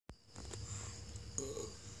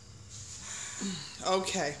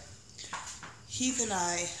Okay. Heath and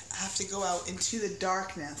I have to go out into the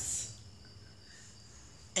darkness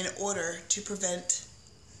in order to prevent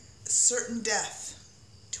certain death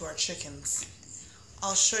to our chickens.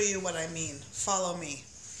 I'll show you what I mean. Follow me.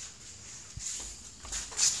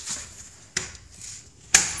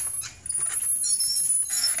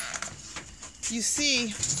 You see,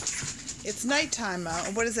 it's nighttime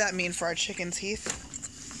out. What does that mean for our chickens, Heath?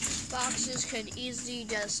 Foxes could easily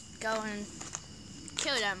just go and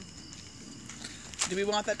kill them. Do we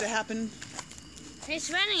want that to happen? It's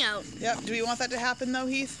raining out. Yep. Do we want that to happen though,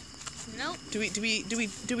 Heath? Nope.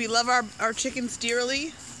 Do we love our chickens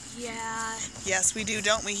dearly? Yeah. Yes, we do,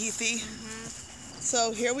 don't we, Heathy? Mm-hmm.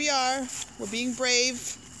 So here we are. We're being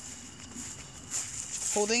brave,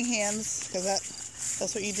 holding hands, because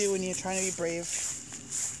that's what you do when you're trying to be brave.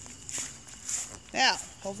 Now,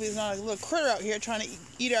 hopefully there's not a little critter out here trying to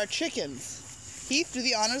eat our chickens. Heath, do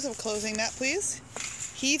the honors of closing that, please.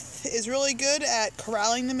 Heath is really good at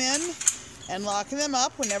corralling them in and locking them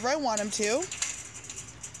up whenever I want him to.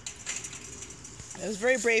 It was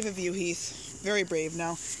very brave of you, Heath. Very brave.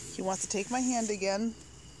 Now, he wants to take my hand again.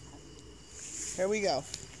 Here we go.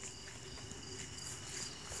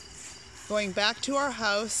 Going back to our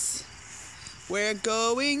house. We're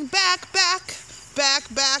going back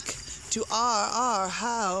to our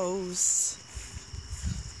house.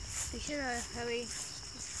 We should hurry.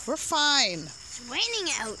 We're fine. It's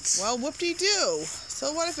raining out. Well, whoop-de-doo.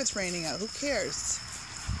 So what if it's raining out? Who cares?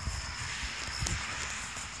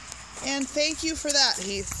 And thank you for that,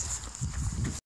 Heath.